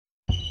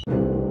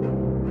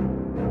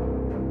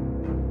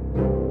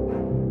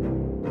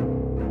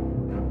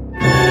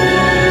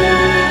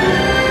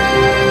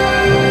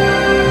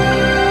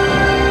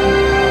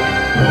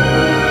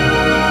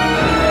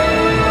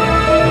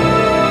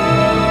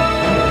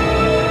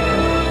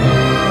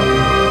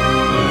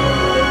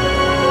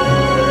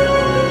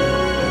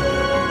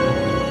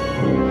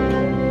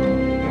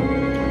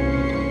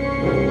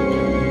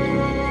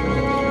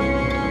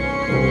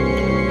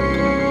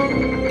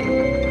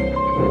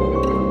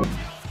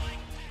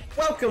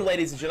Welcome,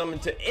 ladies and gentlemen,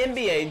 to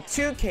NBA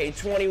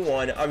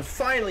 2K21. I'm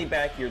finally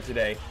back here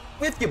today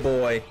with your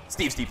boy,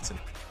 Steve Stevenson.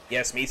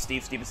 Yes, me,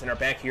 Steve Stevenson, are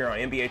back here on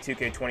NBA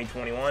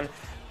 2K2021.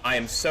 I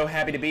am so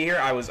happy to be here.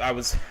 I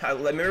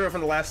remember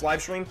from the last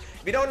live stream.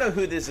 If you don't know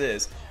who this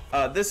is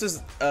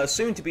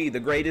soon to be the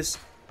greatest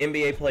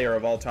NBA player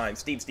of all time,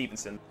 Steve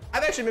Stevenson.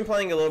 I've actually been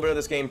playing a little bit of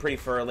this game pretty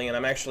thoroughly, and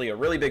I'm actually a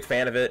really big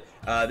fan of it.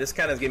 This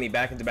kind of getting me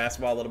back into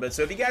basketball a little bit.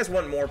 So if you guys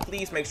want more,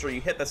 please make sure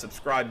you hit the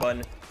subscribe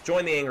button,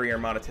 join the Angry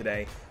Armada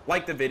today,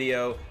 like the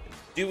video,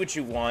 do what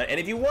you want. And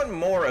if you want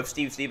more of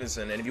Steve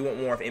Stevenson, and if you want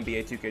more of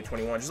NBA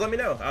 2K21, just let me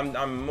know.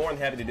 I'm more than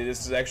happy to do this.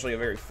 This is actually a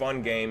very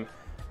fun game,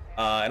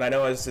 and I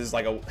know this is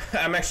like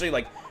I'm actually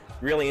like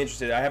really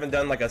interested. I haven't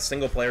done like a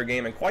single player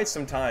game in quite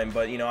some time,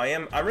 but you know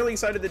I'm really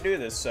excited to do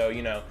this. So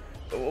you know,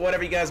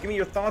 whatever you guys, give me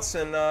your thoughts,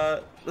 and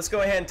let's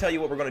go ahead and tell you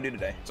what we're going to do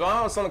today. So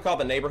I'm on something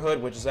called the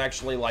Neighborhood, which is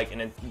actually like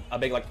a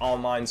big like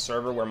online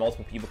server where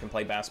multiple people can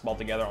play basketball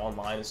together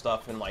online and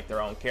stuff in like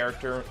their own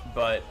character.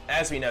 But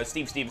as we know,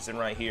 Steve Stevenson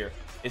right here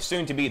is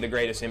soon to be the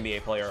greatest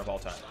NBA player of all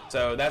time.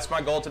 So that's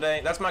my goal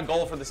today. That's my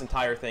goal for this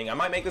entire thing. I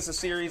might make this a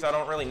series. I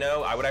don't really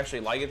know. I would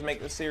actually like it to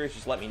make this series.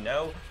 Just let me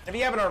know. If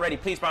you haven't already,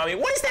 please follow me.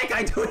 What is that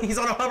guy doing? He's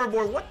on a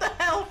hoverboard. What the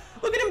hell?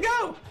 Look at him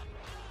go.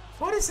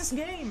 What is this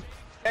game?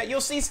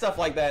 You'll see stuff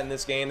like that in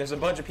this game. There's a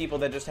bunch of people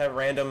that just have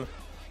random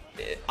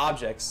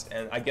objects,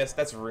 and I guess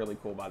that's really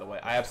cool, by the way.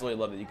 I absolutely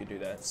love that you could do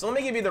that. So let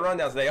me give you the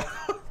rundown today.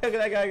 Look at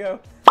that guy go.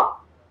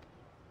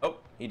 Oh,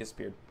 he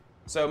disappeared.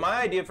 So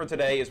my idea for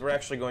today is we're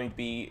actually going to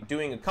be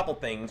doing a couple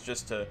things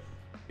just to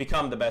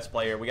become the best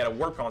player. We got to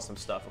work on some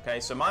stuff, okay?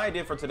 So my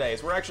idea for today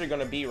is we're actually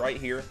going to be right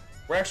here.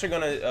 We're actually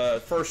going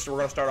to, first, we're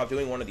going to start off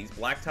doing one of these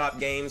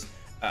blacktop games.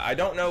 I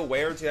don't know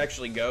where to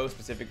actually go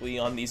specifically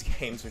on these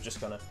games.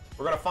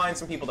 We're gonna find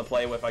some people to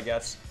play with, I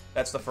guess.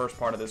 That's the first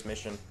part of this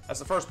mission. That's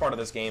the first part of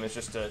this game, is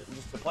just to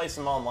play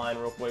some online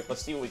real quick.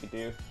 Let's see what we can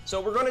do. So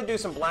we're gonna do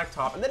some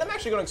blacktop, and then I'm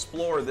actually gonna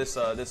explore this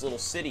this little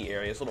city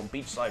area, this little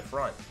beachside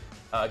front.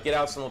 Get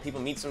out some little people,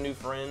 meet some new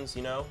friends.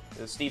 You know,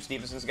 Steve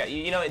Stevenson's got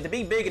you know to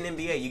be big in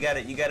NBA,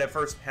 you gotta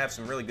first have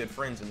some really good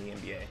friends in the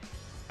NBA.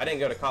 I didn't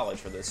go to college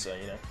for this, so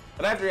you know.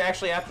 But after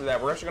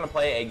that, we're actually going to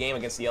play a game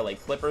against the LA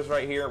Clippers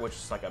right here, which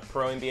is like a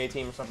pro NBA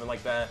team or something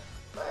like that.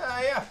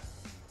 Yeah.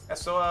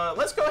 So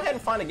let's go ahead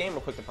and find a game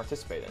real quick to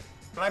participate in.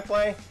 Can I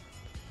play?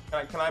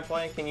 Can I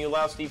play? Can you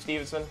allow Steve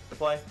Stevenson to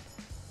play?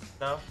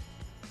 No?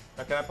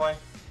 No, can I play?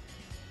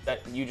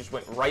 That you just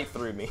went right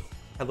through me.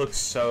 I look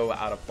so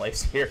out of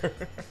place here.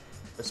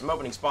 There's some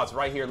opening spots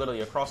right here,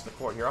 literally across the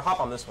court here. I'll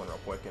hop on this one real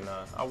quick and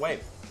I'll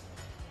wait.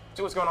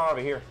 See what's going on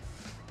over here.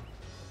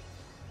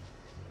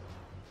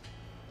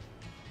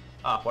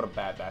 Ah, what a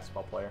bad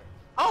basketball player.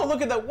 Oh,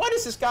 look at that. What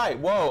is this guy?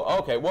 Whoa,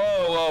 okay.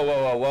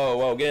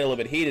 Whoa. Getting a little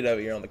bit heated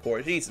over here on the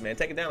court. Jesus, man.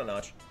 Take it down a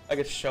notch. I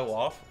could show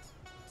off.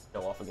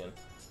 Show off again.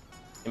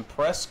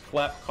 Impress,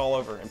 clap, call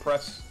over.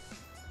 Impress.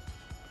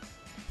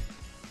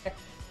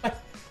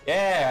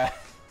 Yeah.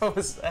 What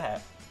was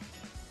that?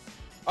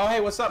 Oh,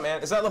 hey, what's up,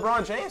 man? Is that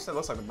LeBron James? That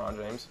looks like LeBron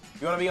James.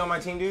 You want to be on my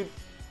team, dude?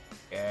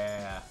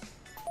 Yeah.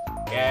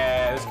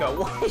 Yeah, let's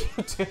go. What are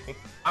you doing?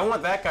 I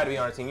want that guy to be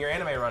on our team. You're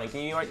anime running.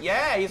 Can you?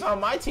 Yeah, he's on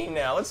my team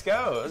now. Let's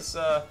go. Let's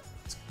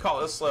call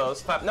this slow.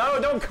 Let's clap. No,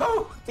 don't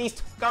go.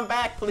 Please come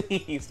back,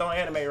 please. Don't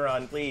anime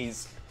run,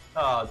 please.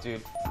 Oh,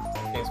 dude.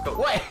 Game's cool.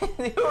 What?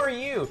 Who are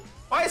you?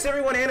 Why is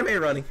everyone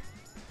anime running?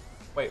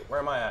 Wait, where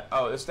am I at?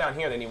 Oh, it's down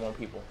here. They need more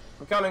people.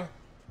 I'm coming.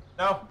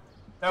 No,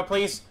 no,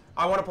 please.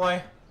 I want to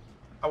play.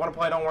 I want to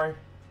play. Don't worry.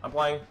 I'm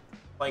playing.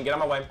 Playing. Get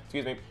out of my way.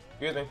 Excuse me.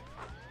 Excuse me.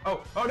 Oh,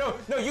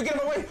 no, you get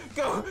out of my way.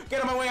 Go,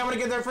 get out of my way. I'm gonna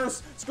get there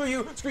first. Screw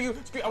you.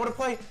 I wanna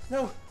play.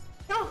 No.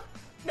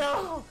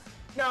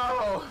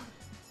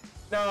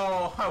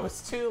 I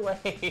was too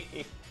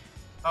late.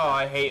 Oh,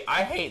 I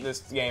hate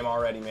this game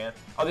already, man.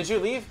 Oh, did you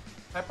leave?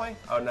 Can I play?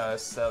 Oh, no,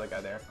 that's the other guy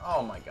there.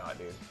 Oh, my God,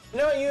 dude. You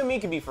know what? You and me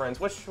can be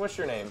friends. What's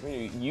your name?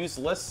 You're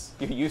useless?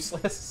 You're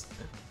useless?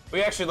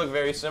 We actually look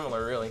very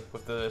similar, really,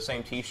 with the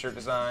same t-shirt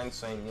design,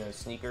 same, you know,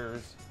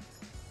 sneakers,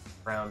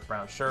 brown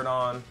shirt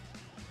on.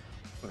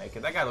 Make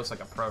it. That guy looks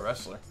like a pro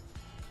wrestler.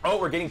 Oh,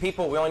 we're getting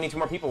people. We only need 2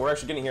 more people. We're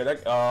actually getting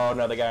here. Oh,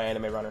 no, the guy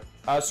anime runner.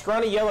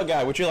 Scrawny yellow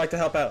guy, would you like to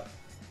help out?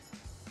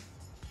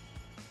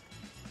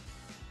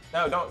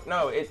 No, don't.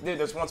 No, dude,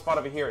 there's one spot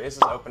over here. This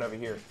is open over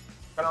here.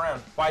 Turn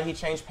around. Why did he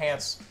change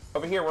pants?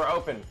 Over here, we're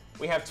open.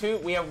 We have 2.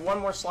 We have 1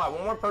 more slot.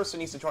 1 more person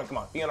needs to join. Come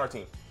on, be on our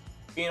team.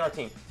 Be on our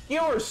team. You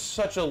are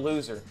such a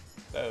loser.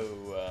 So,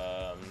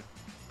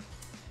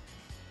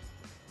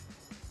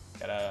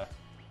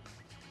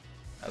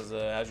 how's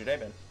your day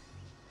been?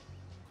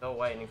 Still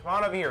waiting. Come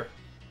on over here.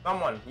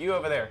 Someone. You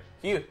over there.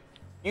 You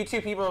 2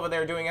 people over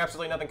there doing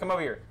absolutely nothing. Come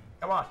over here.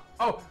 Come on.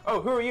 Oh,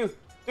 who are you?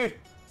 Dude,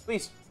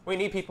 please. We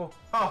need people.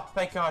 Oh,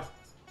 thank God.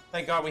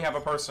 Thank God we have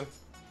a person.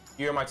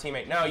 You're my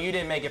teammate. No, you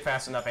didn't make it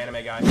fast enough,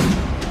 anime guy.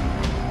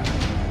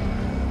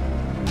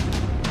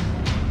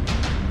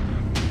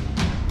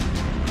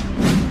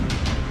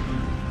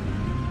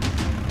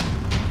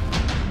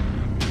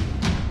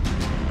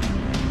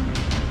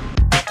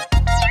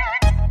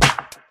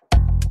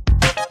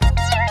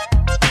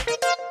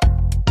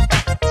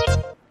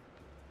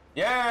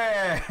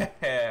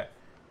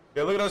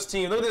 Yeah, look at those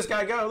teams. Look at this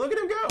guy go. Look at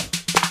him go.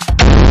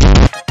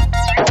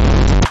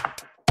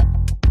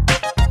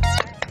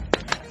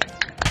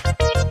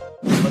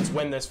 Let's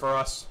win this for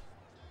us.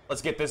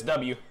 Let's get this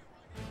W.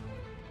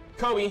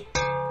 Kobe.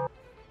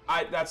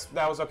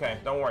 That was okay.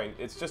 Don't worry.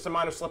 It's just a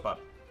minor slip up.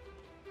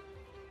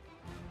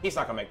 He's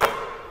not gonna make that.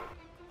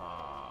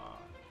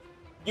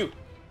 You.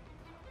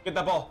 Get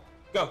that ball.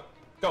 Go.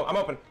 Go. I'm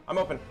open. I'm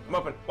open. I'm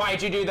open. Why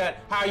did you do that?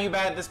 How are you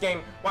bad at this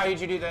game? Why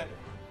did you do that?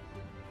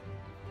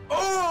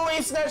 Oh,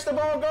 he snatched the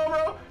ball. Go,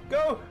 bro.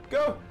 Go.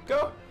 Go.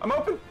 Go. I'm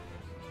open.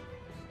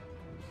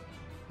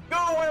 Go.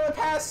 Where the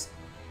pass?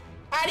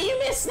 How do you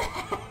miss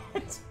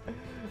that?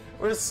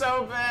 We're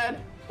so bad.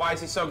 Why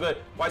is he so good?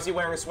 Why is he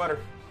wearing a sweater?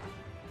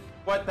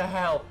 What the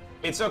hell?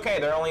 It's okay.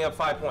 They're only up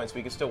 5 points.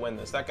 We can still win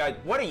this. That guy,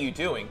 what are you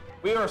doing?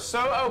 We are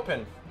so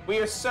open. We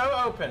are so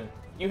open.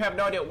 You have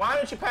no idea. Why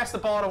don't you pass the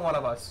ball to one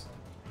of us?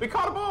 We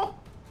caught a ball.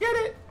 Get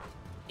it.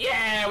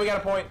 Yeah, we got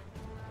a point.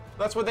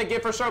 That's what they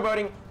get for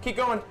showboating. Keep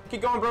going.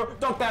 Keep going, bro.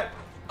 Dunk that.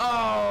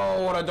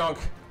 Oh, what a dunk.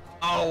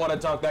 Oh, what a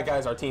dunk. That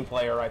guy's our team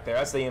player right there.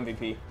 That's the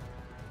MVP.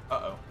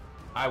 Uh-oh.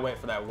 I went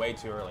for that way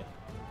too early.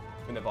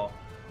 Give me the ball.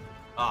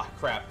 Ah,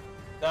 crap.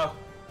 No.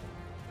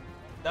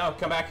 No,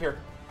 come back here.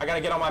 I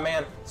gotta get on my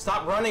man.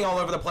 Stop running all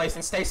over the place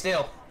and stay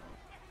still.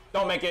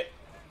 Don't make it.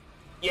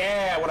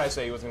 Yeah, what'd I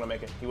say? He wasn't gonna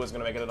make it. He wasn't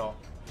gonna make it at all.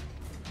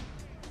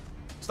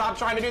 Stop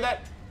trying to do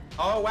that.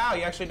 Oh, wow,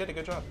 you actually did a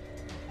good job.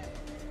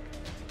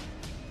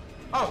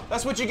 Oh,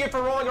 that's what you get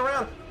for rolling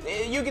around.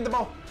 You get the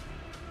ball.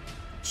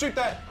 Shoot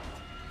that.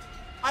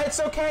 It's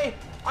okay.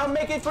 I'll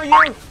make it for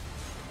you.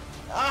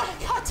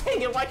 God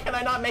dang it, why can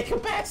I not make a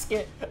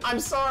basket? I'm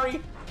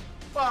sorry.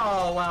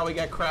 Oh, wow, we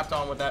got crapped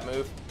on with that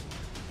move.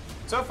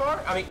 So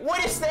far, I mean,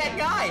 what is that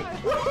guy?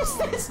 What is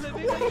this?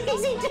 What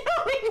is he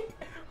doing?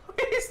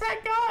 What is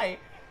that guy?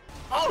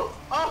 Oh,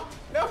 oh,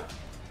 no,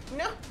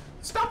 no,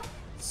 stop,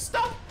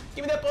 stop.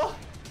 Give me that ball.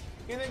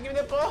 Give me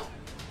that ball.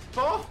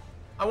 Ball.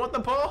 I want the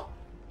ball.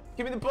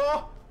 Give me the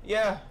ball.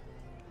 Yeah.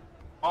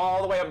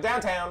 All the way up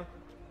downtown.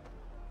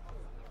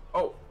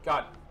 Oh,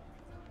 God.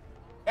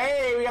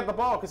 Hey, we got the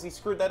ball because he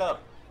screwed that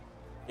up.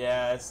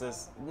 Yeah, it's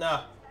this.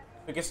 No.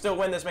 We can still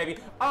win this, maybe.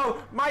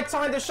 Oh, my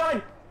time to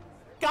shine.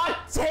 God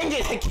dang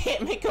it, I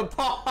can't make a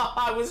ball.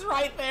 I was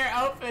right there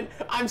open.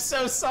 I'm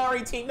so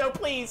sorry, team. No,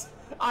 please.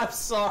 I'm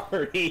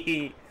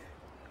sorry.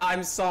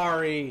 I'm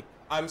sorry.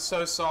 I'm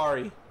so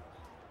sorry.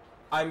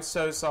 I'm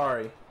so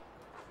sorry.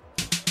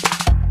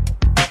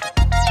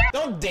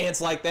 Don't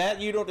dance like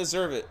that. You don't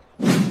deserve it.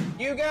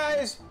 You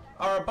guys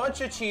are a bunch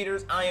of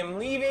cheaters. I am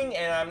leaving,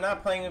 and I'm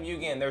not playing with you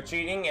again. They're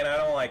cheating, and I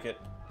don't like it.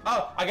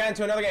 Oh, I got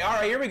into another game. All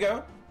right, here we go.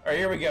 All right,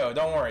 here we go.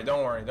 Don't worry.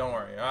 Don't worry. Don't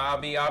worry. I'll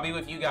be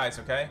with you guys,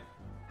 okay?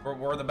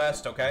 We're the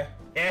best, okay?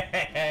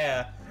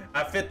 Yeah,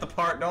 I fit the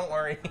part, don't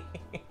worry.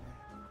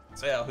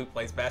 So, who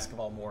plays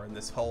basketball more in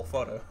this whole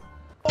photo?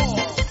 Oh.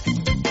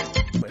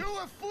 Do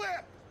a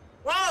flip!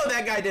 Whoa,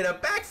 that guy did a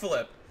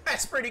backflip.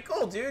 That's pretty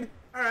cool, dude.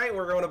 All right,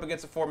 we're going up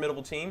against a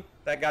formidable team.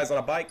 That guy's on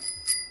a bike.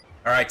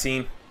 All right,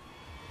 team.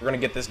 We're gonna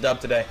get this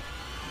dub today.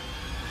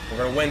 We're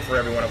gonna win for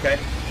everyone, okay?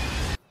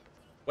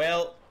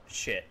 Well,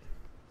 shit.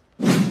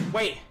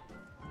 Wait,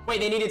 they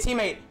need a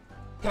teammate.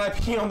 Can I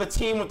be on the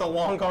team with the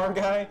long arm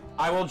guy?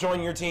 I will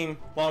join your team,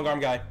 long arm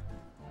guy.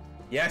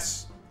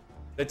 Yes,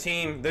 the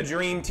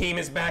dream team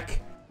is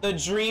back. The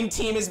dream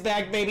team is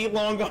back, baby,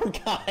 long arm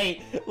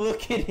guy.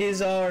 Look at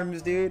his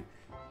arms, dude.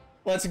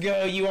 Let's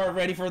go, you are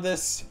ready for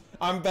this.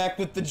 I'm back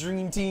with the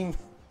dream team.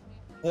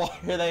 Why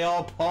are they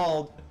all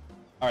bald?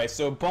 All right,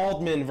 so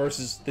Baldman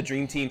versus the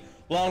dream team.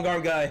 Long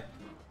arm guy,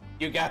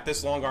 you got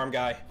this, long arm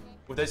guy.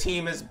 With the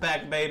team is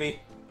back,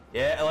 baby.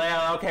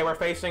 Yeah, okay, we're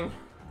facing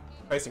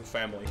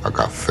family. I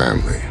got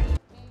family.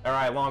 All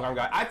right, long arm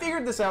guy. I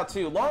figured this out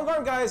too. Long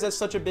arm guy has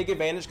such a big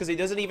advantage because he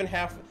doesn't even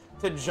have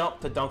to jump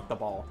to dunk the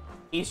ball.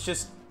 He's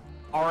just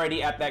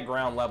already at that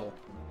ground level.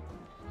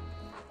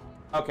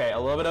 Okay, a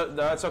little bit of,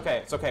 no, it's okay.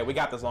 It's okay. We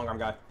got this, long arm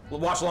guy.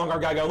 Watch long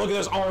arm guy go. Look at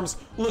those arms.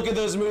 Look at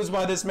those moves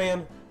by this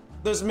man.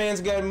 This man's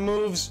got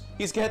moves.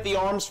 He's got the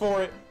arms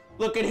for it.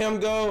 Look at him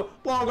go.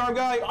 Long arm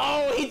guy.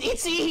 Oh,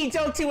 he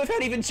dunked too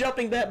without even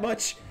jumping that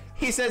much.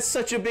 He's at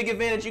such a big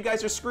advantage. You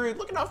guys are screwed.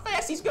 Look at how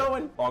fast he's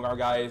going. Long arm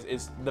guy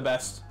is the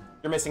best.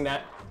 You're missing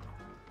that.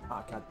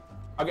 Oh, God.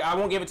 Okay, I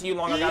won't give it to you,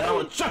 long arm guy. I'm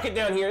gonna chuck it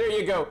down here. There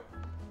you go.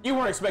 You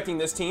weren't expecting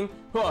this, team.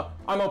 Huh,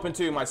 I'm open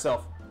too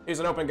myself. Here's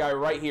an open guy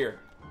right here.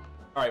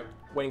 All right,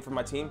 waiting for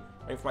my team.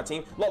 Waiting for my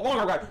team. Long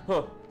arm guy.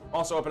 Huh,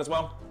 also open as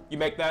well. You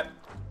make that.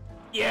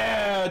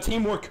 Yeah,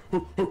 teamwork.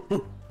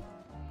 All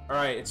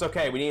right, it's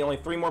okay. We need only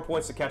 3 more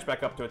points to catch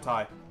back up to a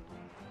tie.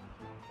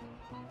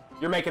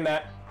 You're making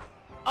that.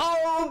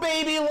 Oh,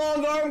 baby,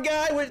 long arm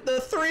guy with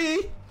the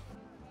 3.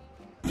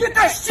 Get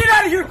that shit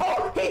out of here!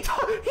 Oh,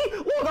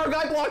 long arm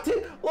guy blocked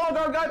it. Long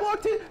arm guy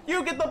blocked it.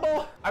 You get the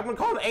ball. I'm gonna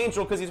call him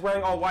Angel because he's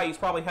wearing all white. He's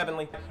probably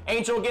heavenly.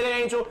 Angel, get it,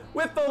 Angel,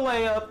 with the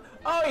layup.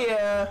 Oh,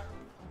 yeah.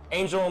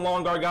 Angel and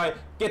long arm guy,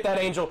 get that,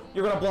 Angel.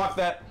 You're gonna block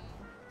that.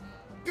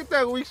 Get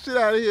that weak shit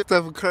out of here.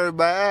 Stephen Curry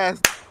my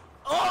ass.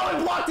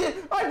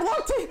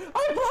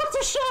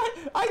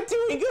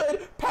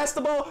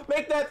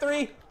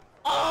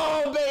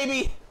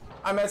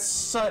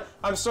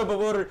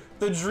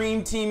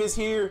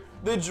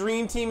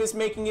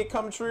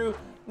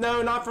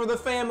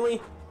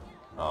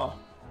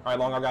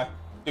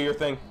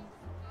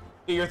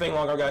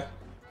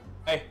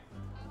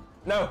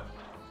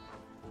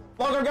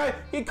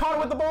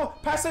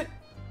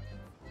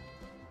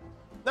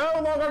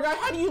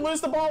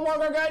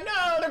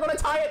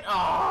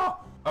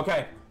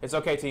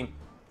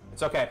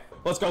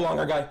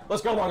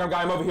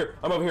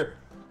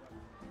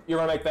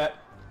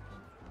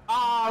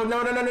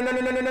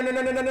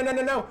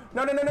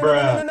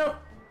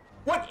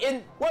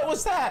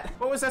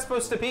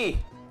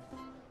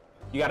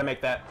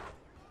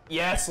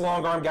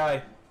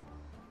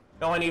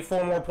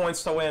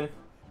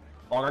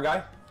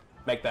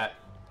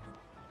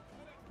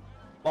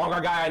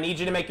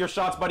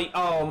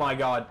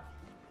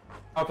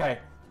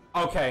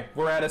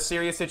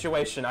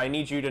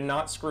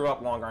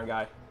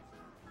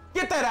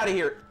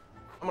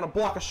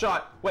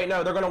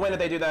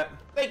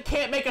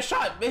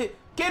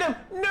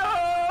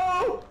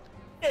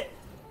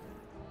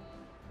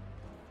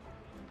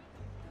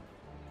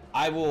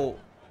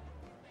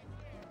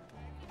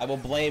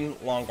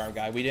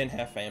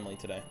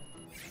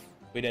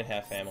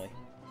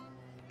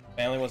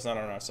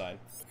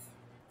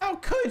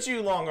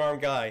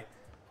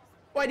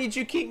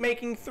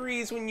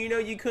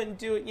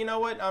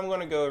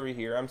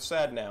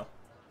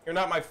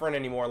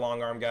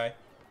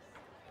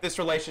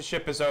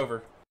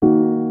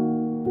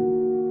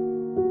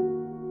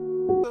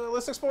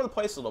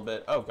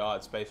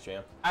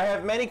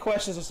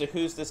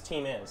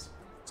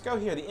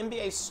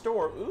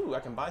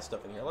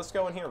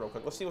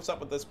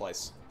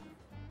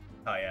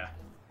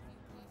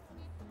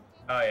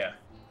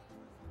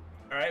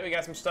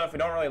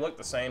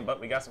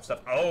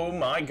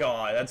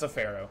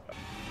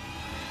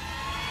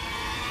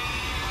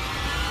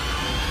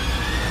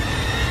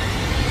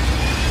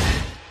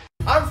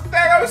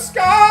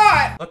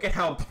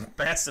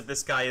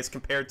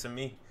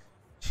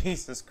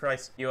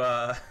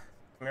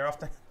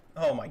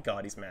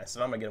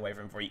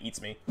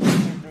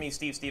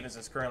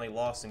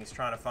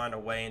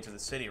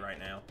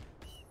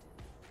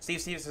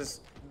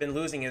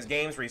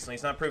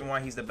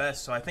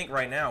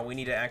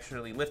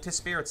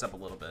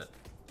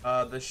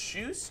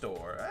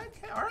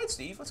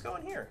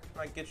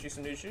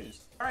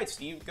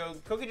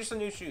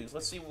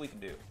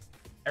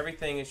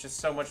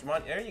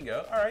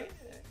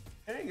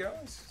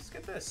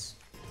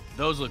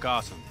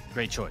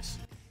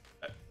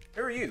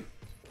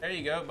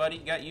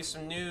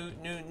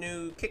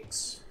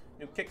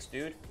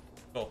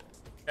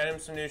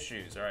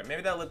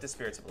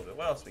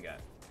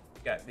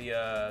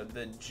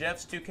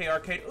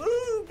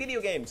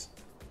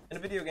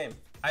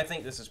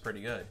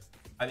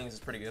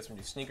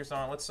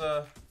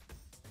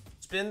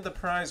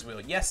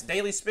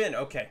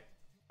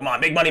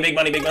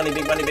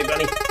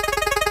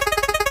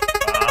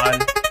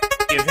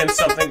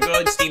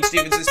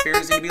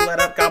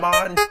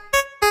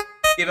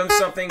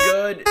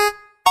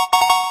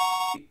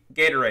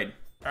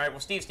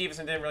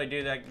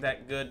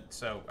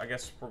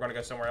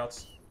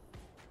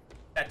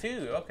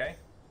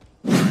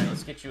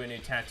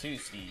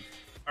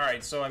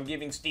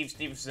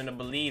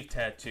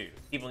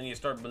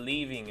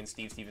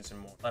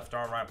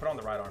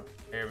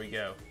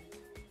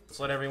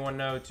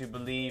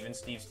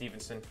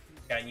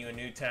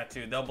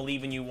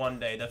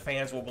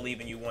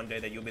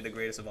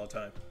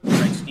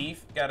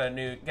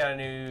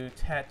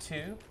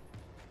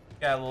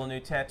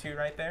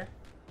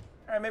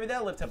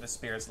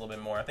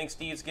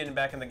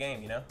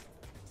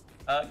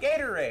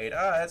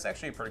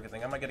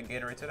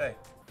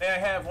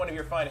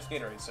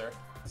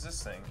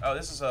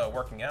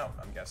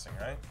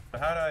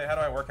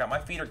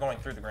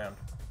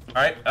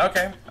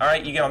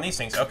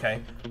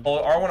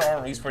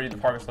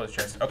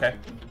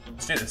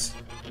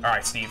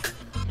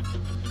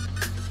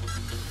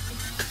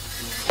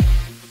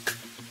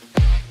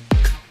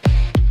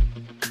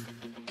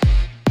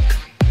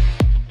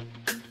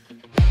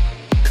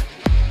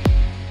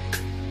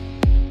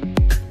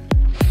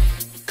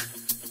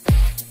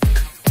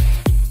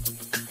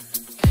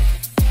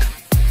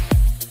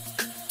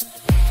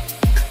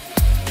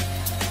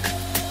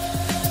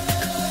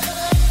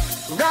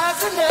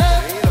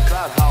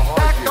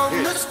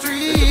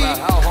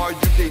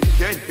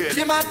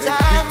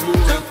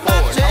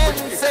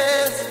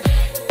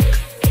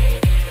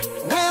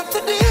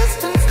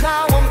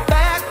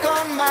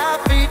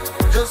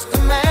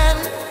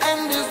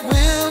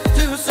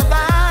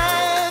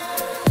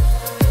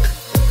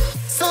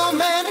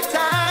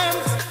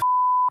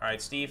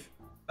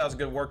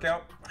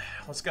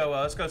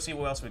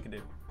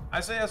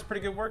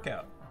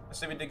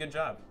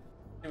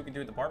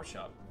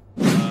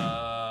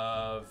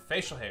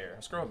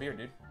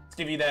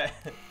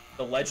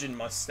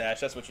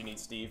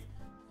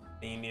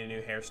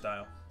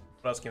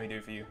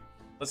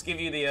 Let's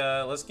give you the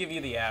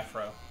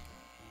afro.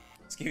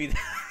 Let's give you the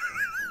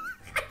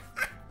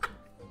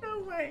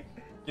no way.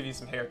 Give you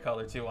some hair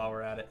color too while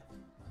we're at it.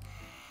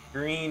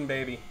 Green,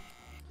 baby.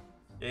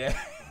 Yeah.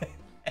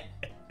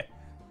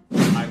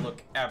 I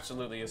look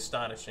absolutely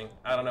astonishing.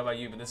 I don't know about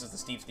you, but this is the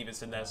Steve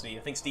Stevenson SE. I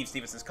think Steve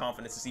Stevenson's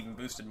confidence is even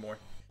boosted more.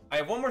 I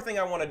have one more thing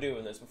I want to do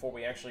in this before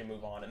we actually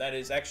move on, and that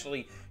is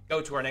actually go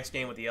to our next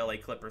game with the LA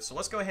Clippers. So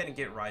let's go ahead and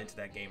get right into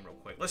that game real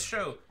quick. Let's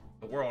show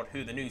the world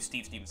who the new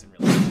Steve Stevenson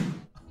really is.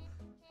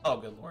 Oh,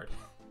 good lord.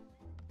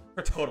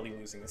 We're totally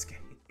losing this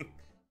game.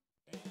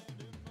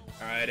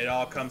 Alright, it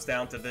all comes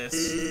down to this.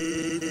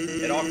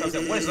 It all comes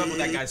down. What is up with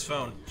that guy's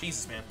phone?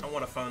 Jesus, man. I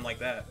want a phone like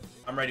that.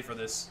 I'm ready for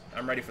this.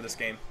 I'm ready for this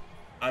game.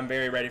 I'm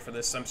very ready for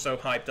this. I'm so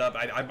hyped up.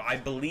 I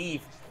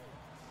believe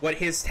what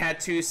his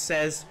tattoo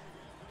says.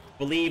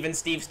 Believe in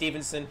Steve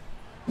Stevenson.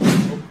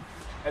 Oh,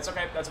 that's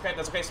okay. That's okay.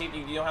 That's okay, Steve.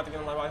 You don't have to get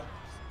in my way.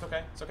 It's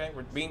okay. It's okay.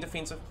 We're being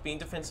defensive. Being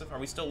defensive. Are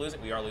we still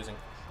losing? We are losing.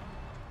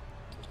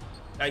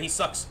 He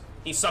sucks.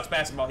 He sucks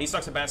basketball. He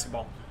sucks at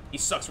basketball. He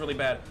sucks really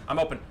bad. I'm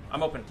open.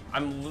 I'm open.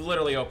 I'm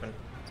literally open.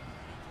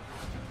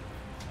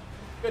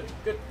 Good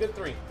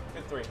three.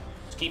 Good three.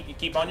 Just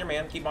keep on your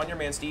man. Keep on your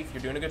man, Steve.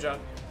 You're doing a good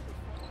job.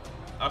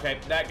 Okay,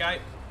 that guy.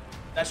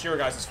 That's your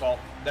guys' fault.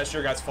 That's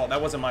your guys' fault.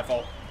 That wasn't my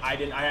fault. I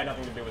had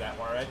nothing to do with that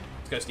one. All right.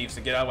 Let's go, Steve.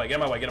 So get out of the way.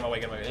 Get out of my way. Get out of my way.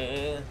 Get out of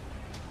my way.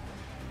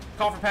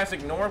 Call for pass.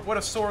 Ignore. What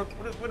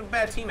a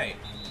bad teammate.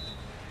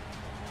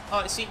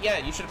 See, yeah,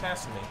 you should have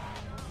passed to me.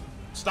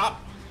 Stop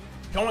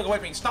going away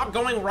from me. Stop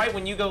going right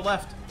when you go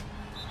left.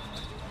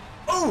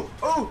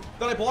 Oh,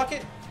 did I block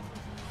it?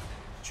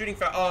 Shooting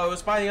foul. Oh, it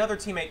was by the other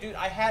teammate. Dude,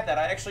 I had that.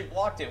 I actually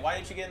blocked it. Why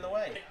did you get in the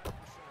way?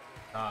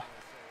 Oh,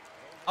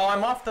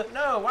 I'm off the...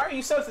 No, why are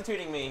you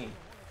substituting me?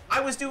 I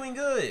was doing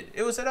good.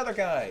 It was that other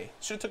guy.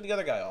 Should have took the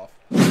other guy off.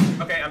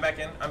 Okay, I'm back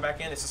in. I'm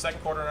back in. It's the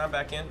second quarter and I'm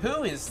back in.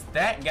 Who is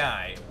that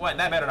guy? What?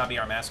 That better not be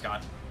our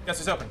mascot. Guess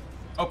who's open?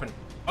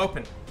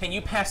 Open. Can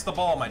you pass the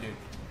ball, my dude?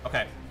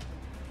 Okay.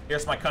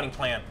 Here's my cunning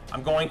plan.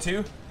 I'm going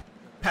to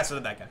pass it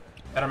to that guy.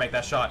 Better make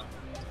that shot.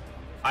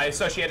 I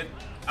associated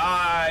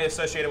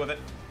with it.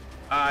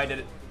 I did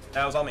it.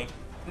 That was all me.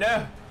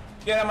 No!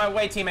 Get out of my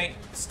way, teammate.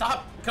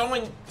 Stop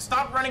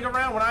running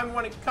around when I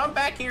want to come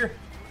back here.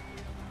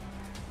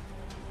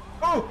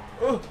 Oh,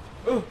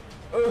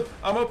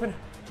 I'm open.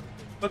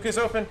 Look who's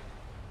open.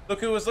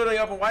 Look who was literally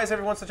open. Why is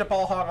everyone such a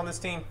ball hog on this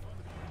team?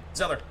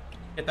 Zeller,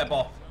 get that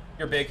ball.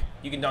 You're big.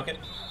 You can dunk it.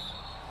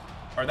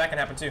 Or that can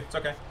happen too. It's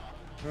okay.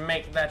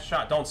 Make that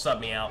shot. Don't sub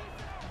me out.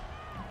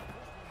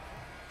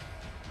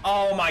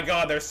 Oh my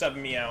god, they're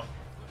subbing me out.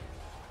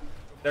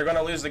 They're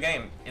gonna lose the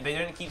game. If they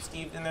didn't keep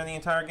Steve in there the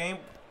entire game,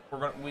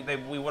 we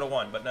would have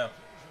won, but no.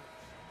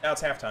 Now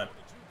it's halftime.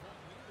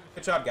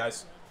 Good job,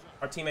 guys.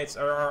 Our teammates,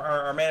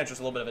 our manager's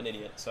a little bit of an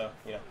idiot, so,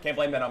 you know, can't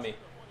blame that on me.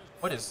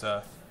 What is,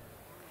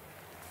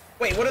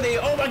 Wait, what are they?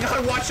 Oh my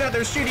god, watch out,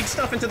 they're shooting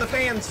stuff into the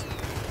fans.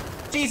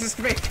 Jesus,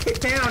 get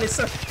down, it's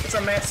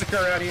a massacre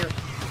out here.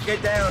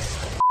 Get down.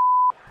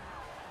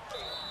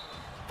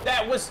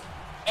 That was,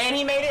 and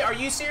he made it? Are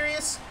you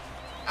serious?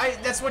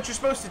 That's what you're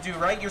supposed to do,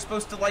 right? You're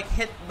supposed to, like,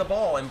 hit the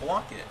ball and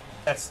block it.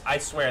 I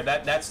swear,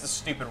 that's the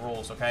stupid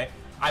rules, okay?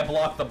 I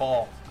blocked the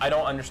ball. I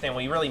don't understand.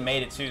 Well, you really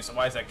made it, too, so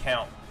why does that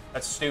count?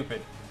 That's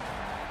stupid.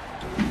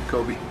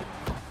 Kobe.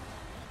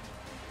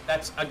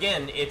 That's,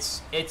 again,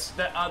 it's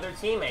the other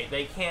teammate.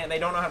 They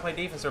don't know how to play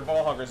defense. They're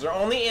ball huggers. They're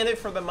only in it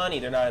for the money.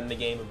 They're not in the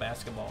game of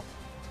basketball.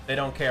 They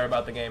don't care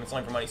about the game. It's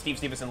only for money. Steve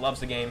Stevenson loves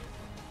the game.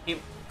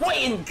 What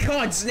in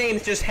God's name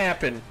just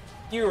happened?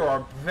 You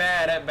are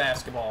bad at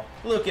basketball.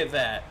 Look at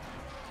that.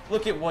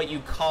 Look at what you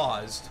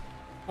caused.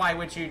 Why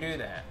would you do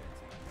that?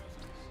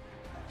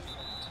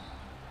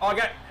 Oh, I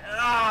got...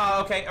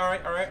 okay. All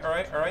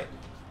right.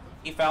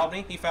 He fouled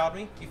me.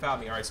 All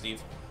right,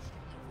 Steve.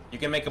 You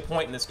can make a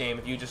point in this game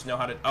if you just know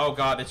how to... Oh,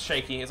 God, it's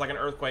shaky. It's like an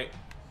earthquake.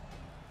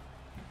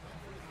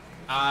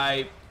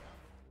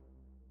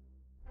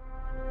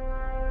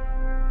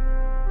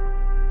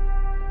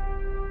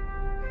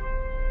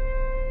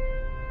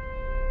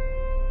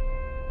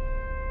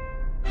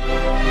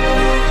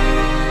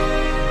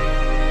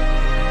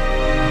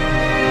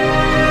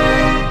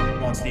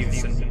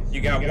 Stevenson, you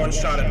got one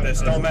shot at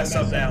this. Don't mess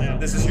up now.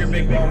 This is your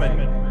big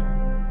moment.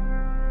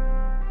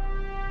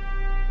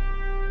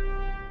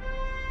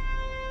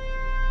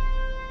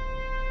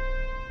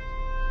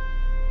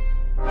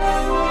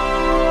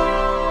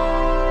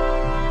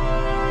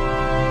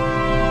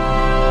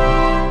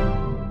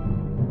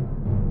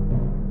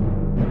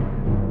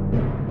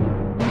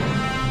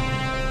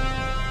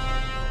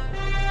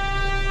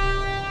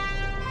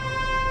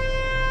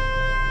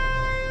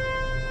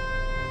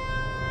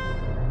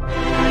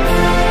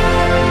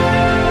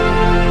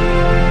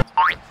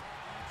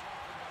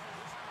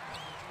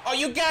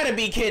 You gotta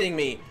be kidding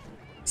me!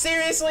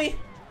 Seriously?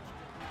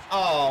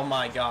 Oh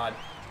my god.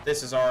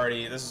 This is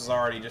already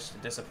just a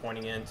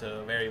disappointing end to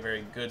a very,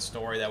 very good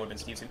story. That would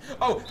have been Steve.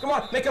 Oh, come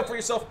on, make up for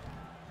yourself.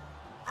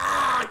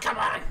 Come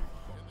on.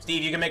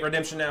 Steve, you can make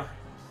redemption now.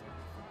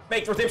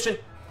 Make redemption.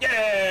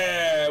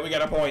 Yeah, we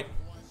got a point.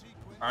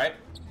 All right.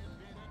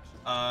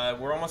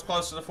 We're almost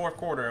close to the fourth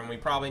quarter, and we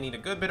probably need a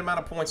good bit amount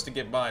of points to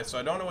get by, so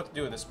I don't know what to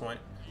do at this point.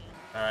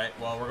 Alright,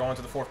 well, we're going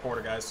to the fourth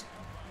quarter, guys.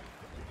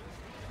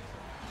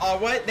 Oh,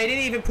 what? They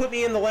didn't even put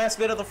me in the last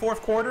bit of the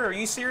fourth quarter? Are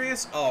you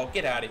serious? Oh,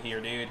 get out of here,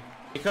 dude.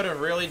 He could have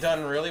really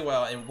done really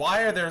well. And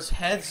why are there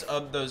heads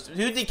of those?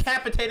 Who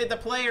decapitated the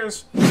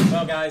players?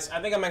 Well, guys,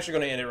 I think I'm actually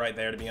going to end it right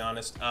there, to be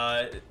honest.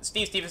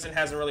 Steve Stevenson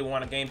hasn't really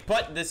won a game,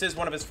 but this is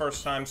one of his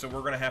first times, so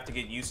we're going to have to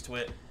get used to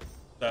it.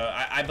 So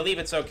I believe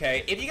it's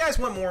okay. If you guys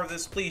want more of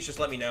this, please just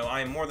let me know. I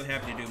am more than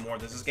happy to do more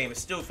of this. This game is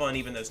still fun,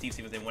 even though Steve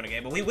Stevenson didn't win a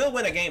game. But we will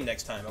win a game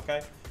next time,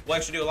 okay? We'll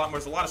actually do a lot more.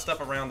 There's a lot of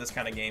stuff around this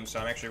kind of game, so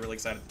I'm actually really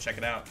excited to check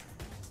it out.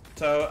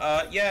 So,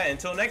 yeah,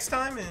 until next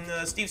time,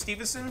 and Steve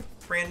Stevenson,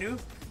 brand new,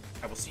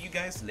 I will see you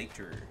guys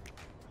later.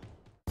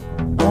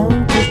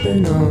 I'm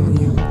tripping on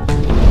you.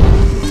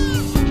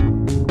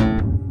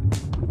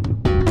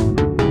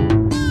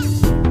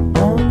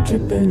 I'm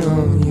tripping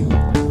on you.